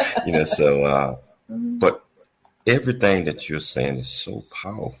 But everything that you're saying is so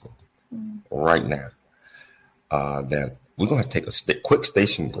powerful right now that we're going to take a quick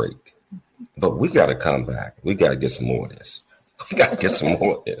station break. But we got to come back. We got to get some more of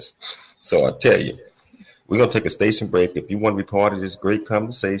this. So I tell you, We're going to take a station break. If you want to be part of this great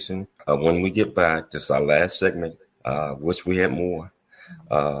conversation, when we get back, this is our last segment. Wish we had more.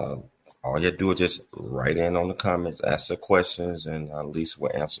 All you have to do is just write in on the comments, ask the questions, and Lisa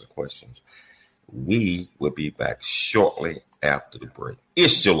will answer the questions. We will be back shortly after the break.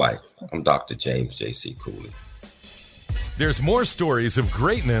 It's Your Life. I'm Dr. James J.C. Cooley. There's more stories of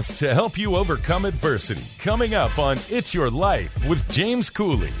greatness to help you overcome adversity coming up on It's Your Life with James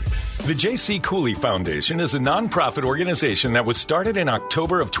Cooley. The J.C. Cooley Foundation is a nonprofit organization that was started in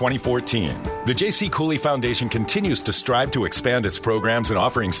October of 2014. The J.C. Cooley Foundation continues to strive to expand its programs and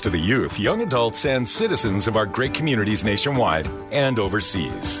offerings to the youth, young adults, and citizens of our great communities nationwide and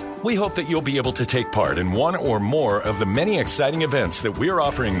overseas. We hope that you'll be able to take part in one or more of the many exciting events that we're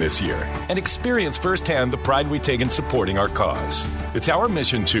offering this year and experience firsthand the pride we take in supporting our cause. It's our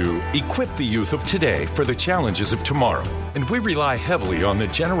mission to equip the youth of today for the challenges of tomorrow, and we rely heavily on the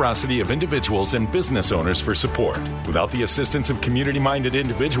generosity of individuals and business owners for support. Without the assistance of community-minded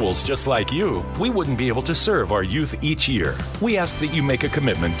individuals just like you, we wouldn't be able to serve our youth each year. We ask that you make a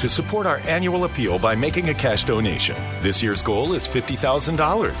commitment to support our annual appeal by making a cash donation. This year's goal is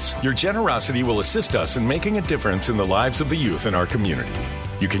 $50,000. Your generosity will assist us in making a difference in the lives of the youth in our community.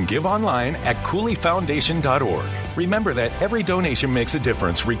 You can give online at CooleyFoundation.org. Remember that every donation makes a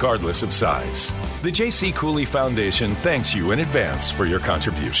difference regardless of size. The J.C. Cooley Foundation thanks you in advance for your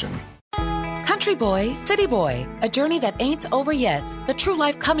contribution. Country Boy, City Boy, A Journey That Ain't Over Yet. The True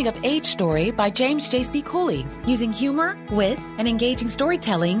Life Coming of Age Story by James J.C. Cooley. Using humor, wit, and engaging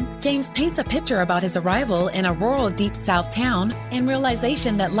storytelling, James paints a picture about his arrival in a rural Deep South town and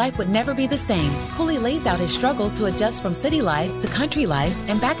realization that life would never be the same. Cooley lays out his struggle to adjust from city life to country life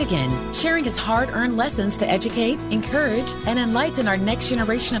and back again, sharing his hard-earned lessons to educate, encourage, and enlighten our next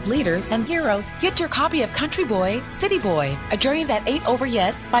generation of leaders and heroes. Get your copy of Country Boy, City Boy, A Journey That Ain't Over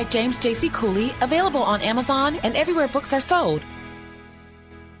Yet by James J.C. Cooley, available on Amazon and everywhere books are sold.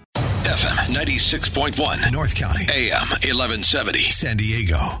 FM 96.1 North County, AM 1170 San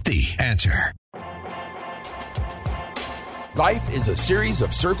Diego. The Answer. Life is a series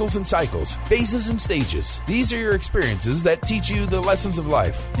of circles and cycles, phases and stages. These are your experiences that teach you the lessons of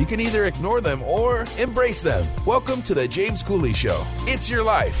life. You can either ignore them or embrace them. Welcome to the James Cooley Show. It's Your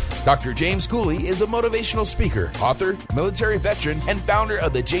Life. Dr. James Cooley is a motivational speaker, author, military veteran, and founder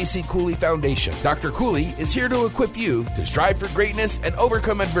of the J.C. Cooley Foundation. Dr. Cooley is here to equip you to strive for greatness and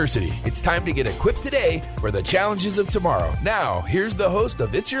overcome adversity. It's time to get equipped today for the challenges of tomorrow. Now, here's the host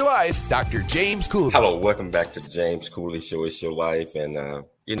of It's Your Life, Dr. James Cooley. Hello, welcome back to the James Cooley Show. It's Your Life. And,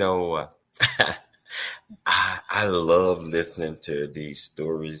 I love listening to these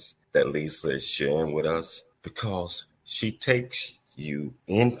stories that Lisa is sharing with us because she takes you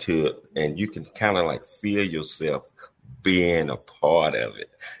into it and you can kind of like feel yourself being a part of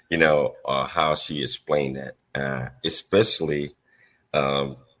it, how she explained that, especially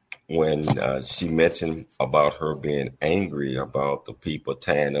when she mentioned about her being angry about the people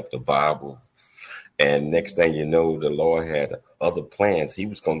tearing up the Bible. And next thing you know, the Lord had other plans. He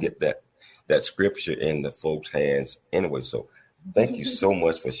was going to get that scripture in the folks' hands anyway. So thank you so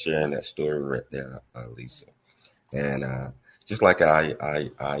much for sharing that story right there, Lisa. And just like I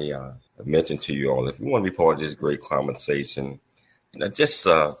mentioned to you all, if you want to be part of this great conversation, just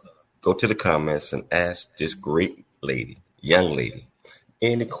go to the comments and ask this great young lady,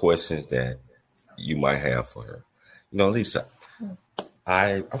 any questions that you might have for her. Lisa,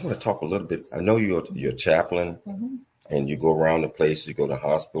 I want to talk a little bit. I know you're a chaplain, and you go around the place, you go to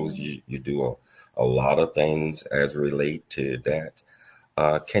hospitals, you do a lot of things as relate to that.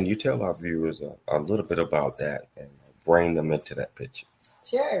 Can you tell our viewers a little bit about that and bring them into that picture?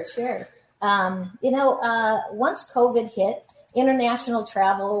 Sure. Once COVID hit, international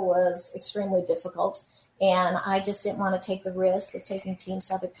travel was extremely difficult, and I just didn't want to take the risk of taking teams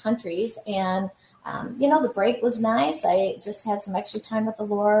to other countries. And the break was nice. I just had some extra time with the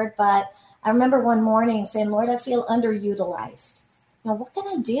Lord. But I remember one morning saying, Lord, I feel underutilized. What can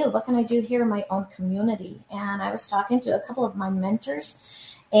I do? What can I do here in my own community? And I was talking to a couple of my mentors,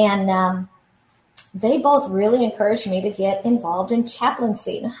 and they both really encouraged me to get involved in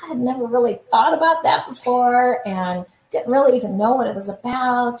chaplaincy. And I had never really thought about that before and didn't really even know what it was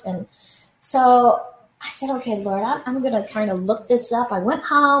about. And so I said, okay, Lord, I'm going to kind of look this up. I went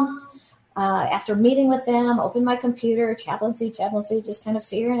home. After meeting with them, opened my computer, chaplaincy, just kind of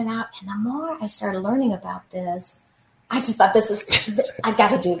figuring it out. And the more I started learning about this, I just thought I got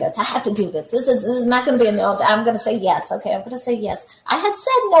to do this. I have to do this. This is not going to be a no. I'm going to say yes. Okay, I'm going to say yes. I had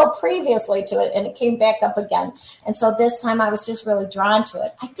said no previously to it, and it came back up again. And so this time I was just really drawn to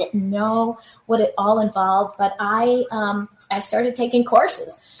it. I didn't know what it all involved, but I I started taking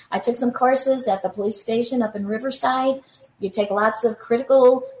courses. I took some courses at the police station up in Riverside. You take lots of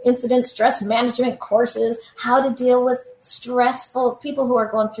critical incident stress management courses, how to deal with stressful people who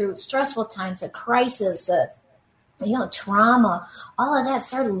are going through stressful times, a crisis, trauma, all of that.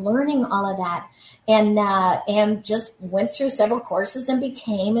 Started learning all of that, and just went through several courses and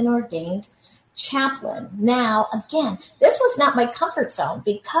became an ordained chaplain. Now, again, this was not my comfort zone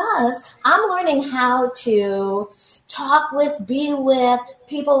because I'm learning how to talk with, be with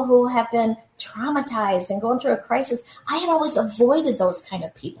people who have been traumatized and going through a crisis. I had always avoided those kind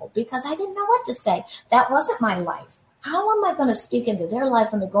of people because I didn't know what to say. That wasn't my life. How am I going to speak into their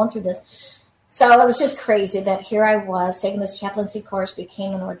life when they're going through this? So it was just crazy that here I was taking this chaplaincy course,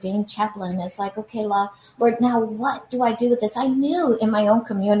 became an ordained chaplain. It's like, okay, Lord, now what do I do with this? I knew in my own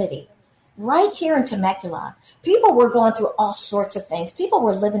community, right here in Temecula, people were going through all sorts of things. People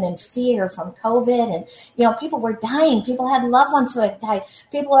were living in fear from COVID, and people were dying. People had loved ones who had died.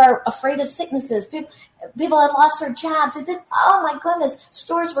 People are afraid of sicknesses. People had lost their jobs. Oh my goodness,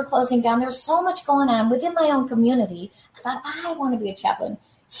 stores were closing down. There was so much going on within my own community. I thought, I want to be a chaplain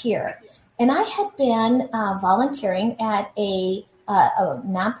here. And I had been volunteering at a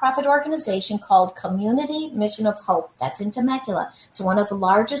nonprofit organization called Community Mission of Hope. That's in Temecula. It's one of the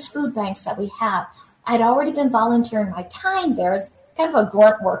largest food banks that we have. I'd already been volunteering my time there as kind of a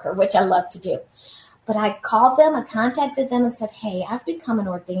grunt worker, which I love to do. But I called them, I contacted them and said, hey, I've become an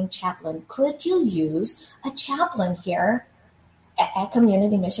ordained chaplain. Could you use a chaplain here at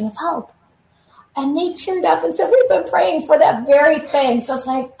Community Mission of Hope? And they teared up and said, we've been praying for that very thing. So it's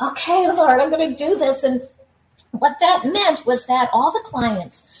like, okay, Lord, I'm going to do this. And what that meant was that all the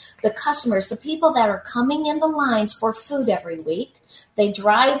clients, the customers, the people that are coming in the lines for food every week, they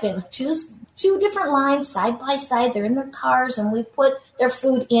drive in two different lines side by side. They're in their cars, and we put their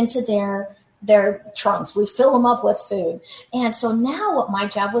food into their trunks. We fill them up with food. And so now what my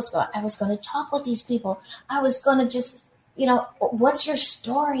job was, I was going to talk with these people. I was going to just, what's your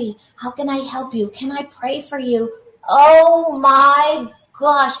story? How can I help you? Can I pray for you? Oh my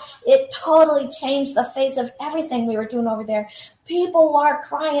gosh, it totally changed the face of everything we were doing over there. People are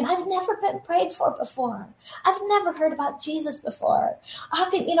crying. I've never been prayed for before. I've never heard about Jesus before. How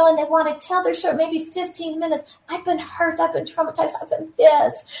can, and they want to tell their story, maybe 15 minutes. I've been hurt. I've been traumatized. I've been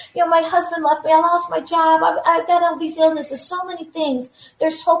this. My husband left me. I lost my job. I've got all these illnesses, so many things.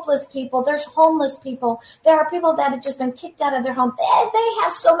 There's hopeless people. There's homeless people. There are people that have just been kicked out of their home. They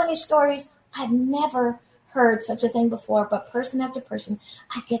have so many stories. I've never heard such a thing before, but person after person,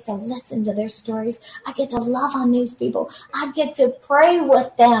 I get to listen to their stories. I get to love on these people. I get to pray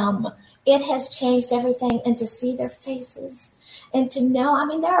with them. It has changed everything, and to see their faces and to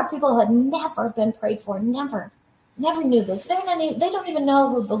know, there are people who have never been prayed for, never knew this. They don't even know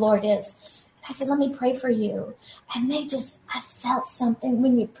who the Lord is. I said, let me pray for you. And I felt something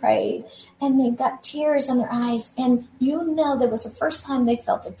when you prayed, and they got tears in their eyes. And that was the first time they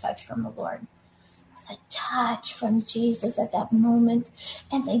felt a touch from the Lord. A touch from Jesus at that moment,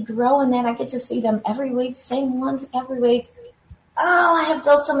 and they grow in that. I get to see them every week, same ones every week. Oh, I have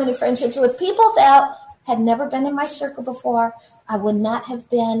built so many friendships with people that had never been in my circle before. I would not have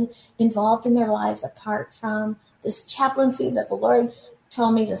been involved in their lives apart from this chaplaincy that the Lord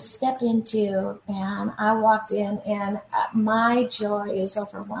told me to step into. And I walked in, and my joy is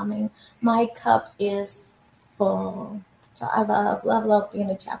overwhelming. My cup is full. So I love being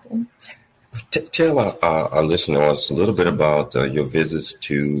a chaplain. Tell our listeners a little bit about your visits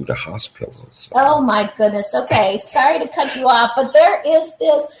to the hospitals. Oh my goodness. Okay. Sorry to cut you off, but there is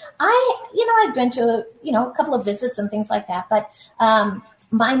this, I've been to, a couple of visits and things like that, but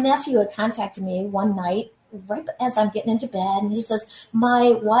my nephew had contacted me one night right as I'm getting into bed, and he says,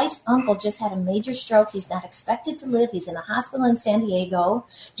 my wife's uncle just had a major stroke. He's not expected to live. He's in a hospital in San Diego.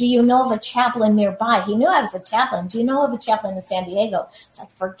 Do you know of a chaplain nearby? He knew I was a chaplain. Do you know of a chaplain in San Diego? It's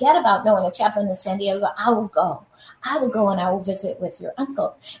like, forget about knowing a chaplain in San Diego. I will go and I will visit with your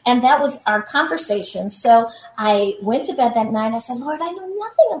uncle. And that was our conversation. So I went to bed that night. I said, Lord, I know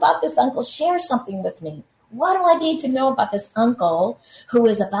nothing about this uncle. Share something with me. What do I need to know about this uncle who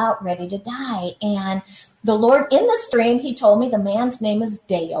is about ready to die? And the Lord, in this dream, he told me the man's name is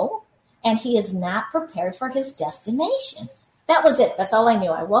Dale, and he is not prepared for his destination. That was it. That's all I knew.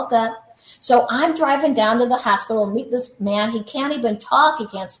 I woke up. So I'm driving down to the hospital and meet this man. He can't even talk. He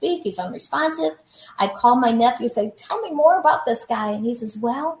can't speak. He's unresponsive. I call my nephew and say, tell me more about this guy. And he says,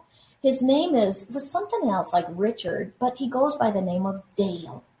 well, his name was something else like Richard, but he goes by the name of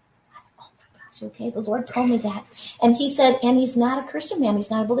Dale. Oh my gosh, okay, the Lord told me that. And he said, and he's not a Christian man. He's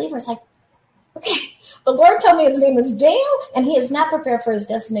not a believer. It's like, okay. The Lord told me his name is Dale, and he is not prepared for his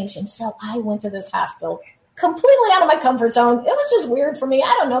destination. So I went to this hospital. completely out of my comfort zone. It was just weird for me.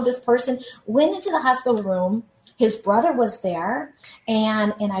 I don't know this person. Went into the hospital room. His brother was there.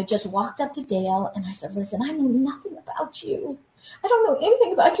 And I just walked up to Dale and I said, listen, I know nothing about you. I don't know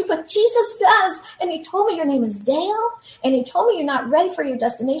anything about you, but Jesus does. And he told me your name is Dale. And he told me you're not ready for your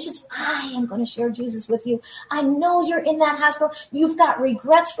destinations. I am going to share Jesus with you. I know you're in that hospital. You've got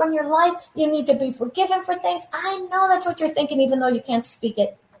regrets from your life. You need to be forgiven for things. I know that's what you're thinking, even though you can't speak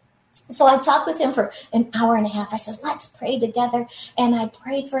it. So I talked with him for an hour and a half. I said, let's pray together. And I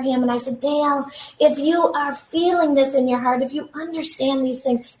prayed for him. And I said, Dale, if you are feeling this in your heart, if you understand these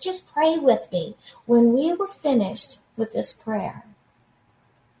things, just pray with me. When we were finished with this prayer,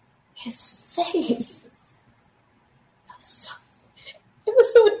 his face, it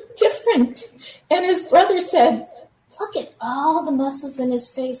was so different. And his brother said, look at all the muscles in his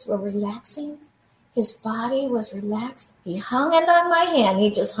face were relaxing. His body was relaxed. He hung on my hand.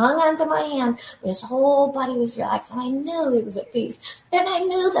 He just hung onto my hand. His whole body was relaxed. And I knew he was at peace. And I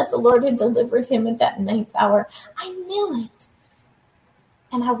knew that the Lord had delivered him at that 9th hour. I knew it.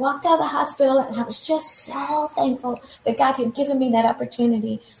 And I walked out of the hospital, and I was just so thankful that God had given me that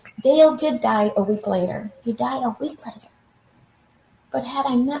opportunity. Dale did die a week later. He died a week later. But had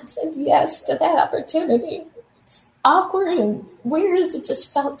I not said yes to that opportunity, it's awkward and weird as it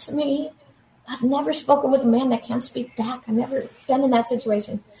just felt to me. I've never spoken with a man that can't speak back. I've never been in that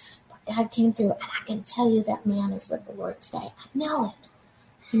situation. But God came through, and I can tell you that man is with the Lord today. I know it.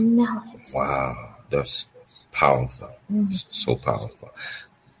 I know it. Wow, that's powerful. Mm-hmm. So powerful.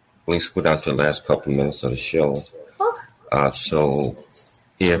 Please go down to the last couple of minutes of the show. So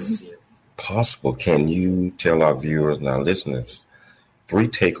if possible, can you tell our viewers and our listeners 3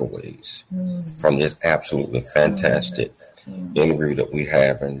 takeaways from this absolutely fantastic interview that we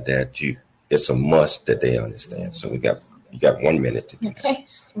have, and that it's a must that they understand. So you got 1 minute to do that. Okay,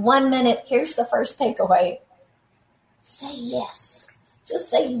 1 minute. Here's the first takeaway. Say yes. Just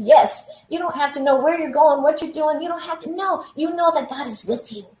say yes. You don't have to know where you're going, what you're doing. You don't have to know. You know that God is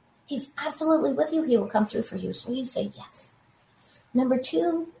with you. He's absolutely with you. He will come through for you. So you say yes. Number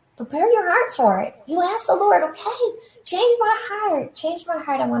 2, prepare your heart for it. You ask the Lord, okay, change my heart. Change my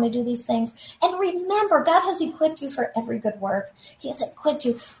heart. I want to do these things. And remember, God has equipped you for every good work. He has equipped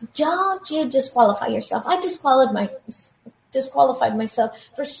you. Don't you disqualify yourself. I disqualified myself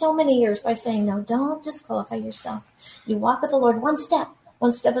for so many years by saying, no, don't disqualify yourself. You walk with the Lord 1 step.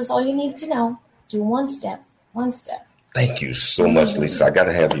 1 step is all you need to know. Do 1 step. 1 step. Thank you so much, Lisa. I got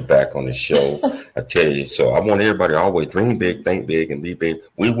to have you back on the show. I tell you. So I want everybody to always dream big, think big, and be big.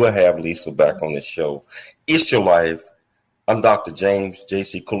 We will have Lisa back on the show. It's Your Life. I'm Dr. James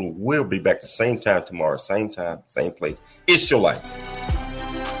J.C. Cooley. We'll be back the same time tomorrow, same time, same place. It's Your Life.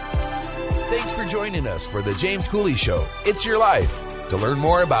 Thanks for joining us for the James Cooley Show. It's Your Life. To learn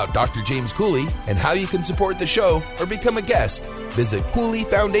more about Dr. James Cooley and how you can support the show or become a guest, visit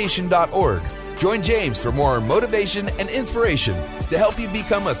CooleyFoundation.org. Join James for more motivation and inspiration to help you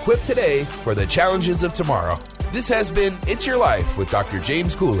become equipped today for the challenges of tomorrow. This has been It's Your Life with Dr.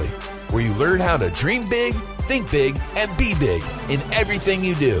 James Cooley, where you learn how to dream big, think big, and be big in everything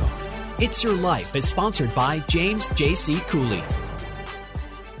you do. It's Your Life is sponsored by James J.C. Cooley.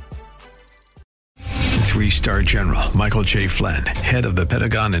 3-star General Michael J. Flynn, head of the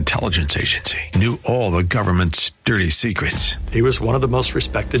Pentagon Intelligence Agency, knew all the government's dirty secrets. He was one of the most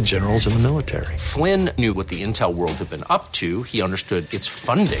respected generals in the military. Flynn knew what the intel world had been up to. He understood its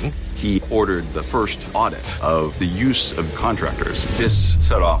funding. He ordered the first audit of the use of contractors. This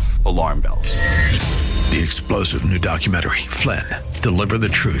set off alarm bells. The explosive new documentary, Flynn, Deliver the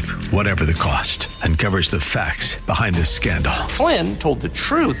Truth, Whatever the Cost, uncovers the facts behind this scandal. Flynn told the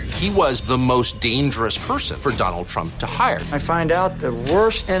truth. He was the most dangerous person for Donald Trump to hire. I find out the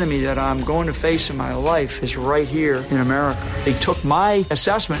worst enemy that I'm going to face in my life is right here in America. They took my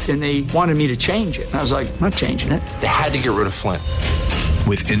assessment and they wanted me to change it. And I was like, I'm not changing it. They had to get rid of Flynn.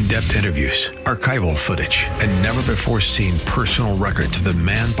 With in-depth interviews, archival footage, and never-before-seen personal records of the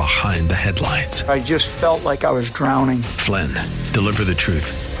man behind the headlines. I just felt like I was drowning. Flynn, Deliver the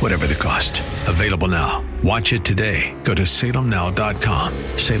Truth, Whatever the Cost. Available now. Watch it today. Go to salemnow.com.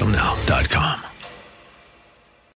 salemnow.com.